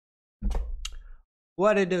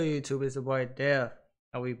What it do, YouTube? It's the boy Dev,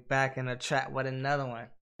 and we back in the trap with another one.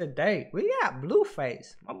 Today, we got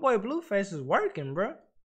Blueface. My boy Blueface is working, bro.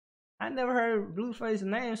 I never heard Blueface's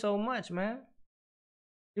name so much, man.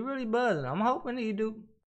 He really buzzing. I'm hoping he do.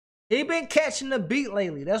 He been catching the beat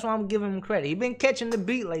lately. That's why I'm giving him credit. He been catching the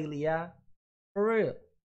beat lately, y'all. For real.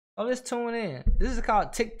 So let's tune in. This is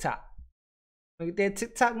called TikTok. Look at that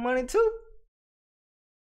TikTok money too.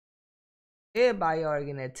 Everybody already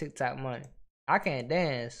getting that TikTok money. I can't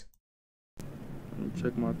dance. Let me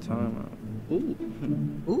check my timeline.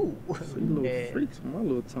 Ooh. Ooh. See little freaks on my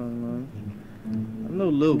little timeline. I know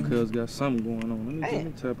Lil Cuz got something going on. Let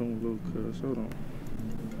me tap in with Lil Cuz. Hold on.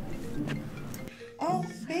 Oh,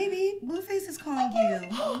 baby, Blueface is calling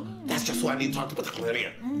you. That's just who I need to talk to. Put the clip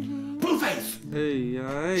in. Blueface!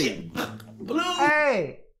 Hey. Blue!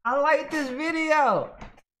 Hey, I like this video.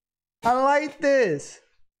 I like this.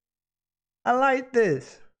 I like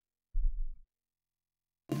this.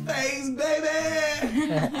 Face,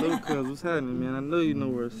 baby! Lil Cuz, what's happening, man? I know you know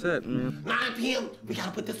where it's at, man. 9 p.m. We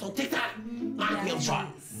gotta put this on TikTok. 9 p.m. sharp.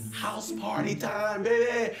 House party time,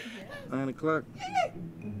 baby. 9 o'clock.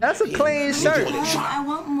 That's a clean shirt. I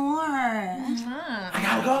want more. I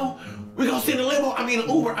gotta go. We gonna send a limo. I mean, an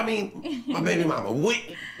Uber. I mean, my baby mama.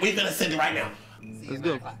 We gonna send it right now. Let's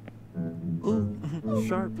go. Ooh,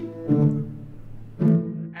 sharp.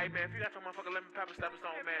 Hey man, if you got some motherfucking lemon pepper steppers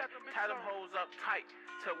on, man, tie them hoes up tight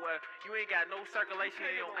to where you ain't got no circulation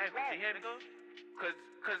in your ankles. You hear me?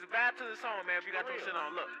 Cause vibe to the song, man. If you got your shit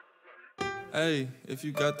on, look. Hey, if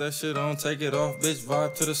you got that shit on, take it off, bitch.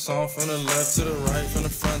 Vibe to the song from the left to the right, from the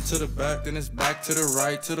front to the back, then it's back to the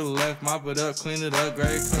right, to the left. Mop it up, clean it up,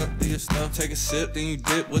 grade cut, do your stuff. Take a sip, then you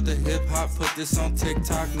dip with the hip hop. Put this on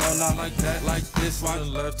TikTok, no, not like that, like this. From the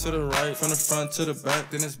left to the right, from the front to the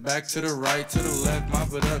back, then it's back to the right, to the left.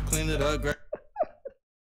 Mop it up, clean it up, grade.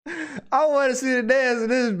 I want to see the dance of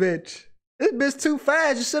this bitch. This bitch too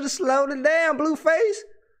fast. You should have slowed it down, Blueface.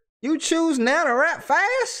 You choose now to rap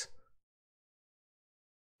fast?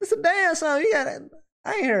 It's a dance song. You got it.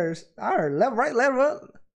 I heard left, right, left, up.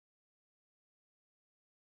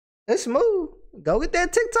 It's smooth. Go get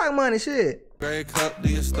that TikTok money, shit. Grey cup, do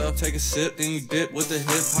your stuff, take a sip, then you dip with the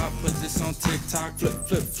hip hop. Put this on TikTok, flip,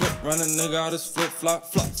 flip, flip. Run a nigga out his flip flop,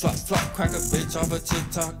 flop, flop, flop. Crack a bitch off a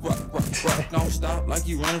TikTok, rock, rock, rock. Don't stop like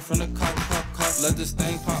you running from the cop, cop, cop. Let this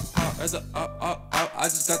thing pop, pop. As a up. I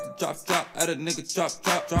just got the drop. At a nigga drop.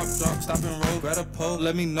 Stop and roll, grab a pole.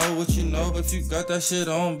 Let me know what you know. If you got that shit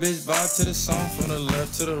on, bitch, vibe to the song. From the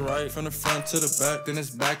left to the right, from the front to the back, then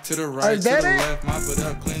it's back to the right, to the left. Mop it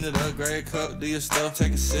up, clean it up, grey cup, do your stuff,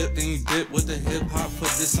 take a sip, then you dip with the hip hop. Put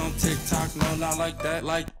this on TikTok, no, not like that,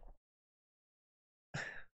 like.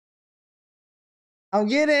 I'm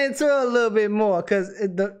getting into it a little bit more because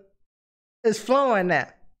it's flowing now.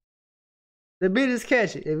 The beat is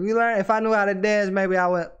catchy. If I knew how to dance, maybe I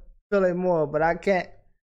would feel it more, but I can't.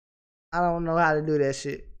 I don't know how to do that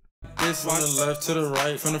shit. This from the left to the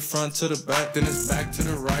right, from the front to the back, then it's back to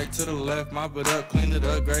the right, to the left. Mop it up, clean it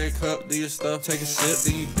up, grey cup, do your stuff, take a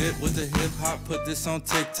sip, then you dip with the hip hop. Put this on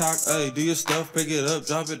TikTok, hey, do your stuff, pick it up,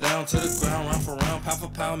 drop it down to the ground, round for round, pound for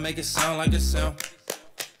pound, make it sound like it sound.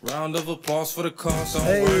 Round of applause for the cost. Don't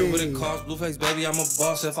worry what it costs. Blueface, baby, I'm a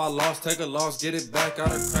boss. If I lost, take a loss. Get it back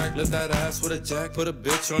out of crack. Lift that ass with a jack. Put a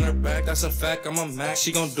bitch on her back. That's a fact. I'm a Mac.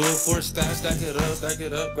 She gon' do it for a stack. Stack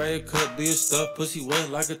it up. Grade cut, do your stuff. Pussy wet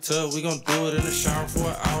like a tub. We gon' do it in the shower for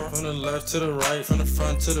an hour. From the left to the right. From the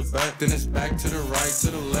front to the back. Then it's back to the right, to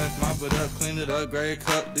the left. Mop it up, clean it up. Grade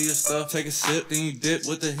cut, do your stuff. Take a sip, then you dip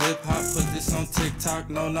with the hip hop. Put this on TikTok.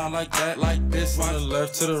 No, not like that. Like this. From the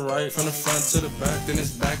left to the right. From the front to the back. Then it's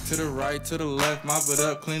back to the right, to the left, mop it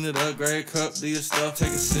up, clean it up, grey cup, do your stuff, take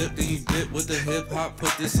a sip, then you dip with the hip hop, put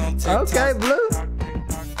this on TikTok. Okay, Blue.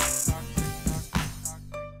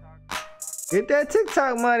 Get that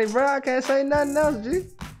TikTok money, bro. I can't say nothing else, G.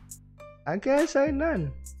 I can't say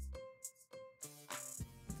nothing.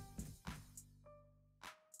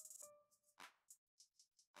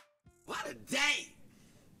 What a day!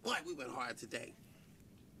 Boy, we went hard today.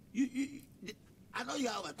 I know you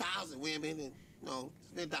have 1,000 women and, you know,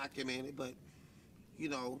 it's been documented, but, you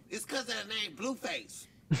know, it's because of the name Blueface.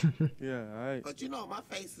 Yeah, alright. But, you know, my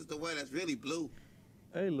face is the one that's really blue.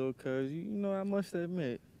 Hey, Lil Cuz, you know, I must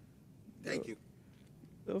admit. Thank you.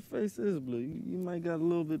 Your face is blue. You might got a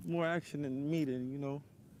little bit more action than me, then, you know.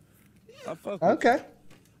 I fuck with Okay.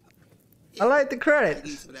 Yeah. I like the Thank credits.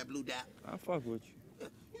 you for that blue dot. you. I fuck with you. Yeah,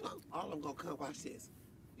 you know, all of them gonna come watch this.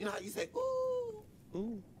 You know how you say, ooh,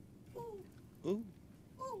 Ooh, ooh, ooh.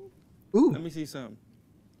 ooh. Ooh, Let me see something.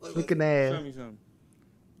 look at that. Show me something.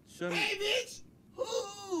 Show me. Hey, bitch!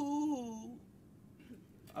 Ooh!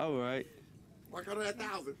 All right. Work on that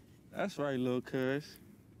 1,000. That's right, little cuz.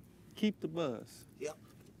 Keep the buzz. Yep.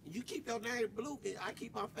 You keep your name blue, and I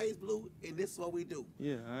keep my face blue, and this is what we do.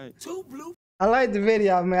 Yeah, all right. 2 blue. I like the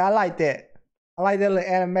video, man. I like that. I like that little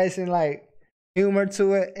animation, like humor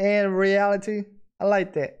to it and reality. I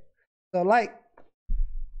like that. So like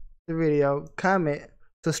the video, comment,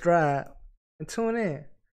 subscribe, and tune in.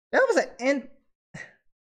 That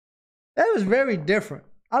was very different.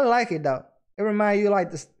 I like it though. It reminds you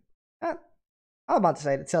like this. I was about to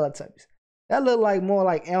say the Teletubbies. That looked like more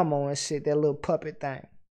like Elmo and shit. That little puppet thing.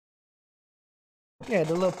 Yeah,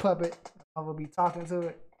 the little puppet. I'm gonna be talking to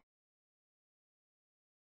it.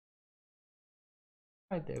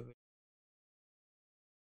 Right there.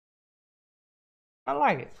 I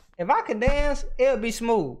like it. If I could dance, it would be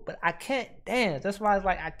smooth. But I can't dance. That's why it's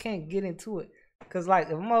like I can't get into it. Cause like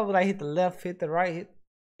if I'm over like hit the left, hit the right, hit.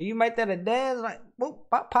 If you make that a dance, like whoop,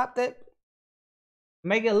 pop that,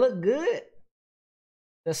 make it look good.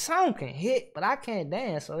 The song can hit, but I can't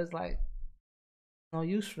dance, so it's like no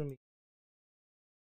use for me.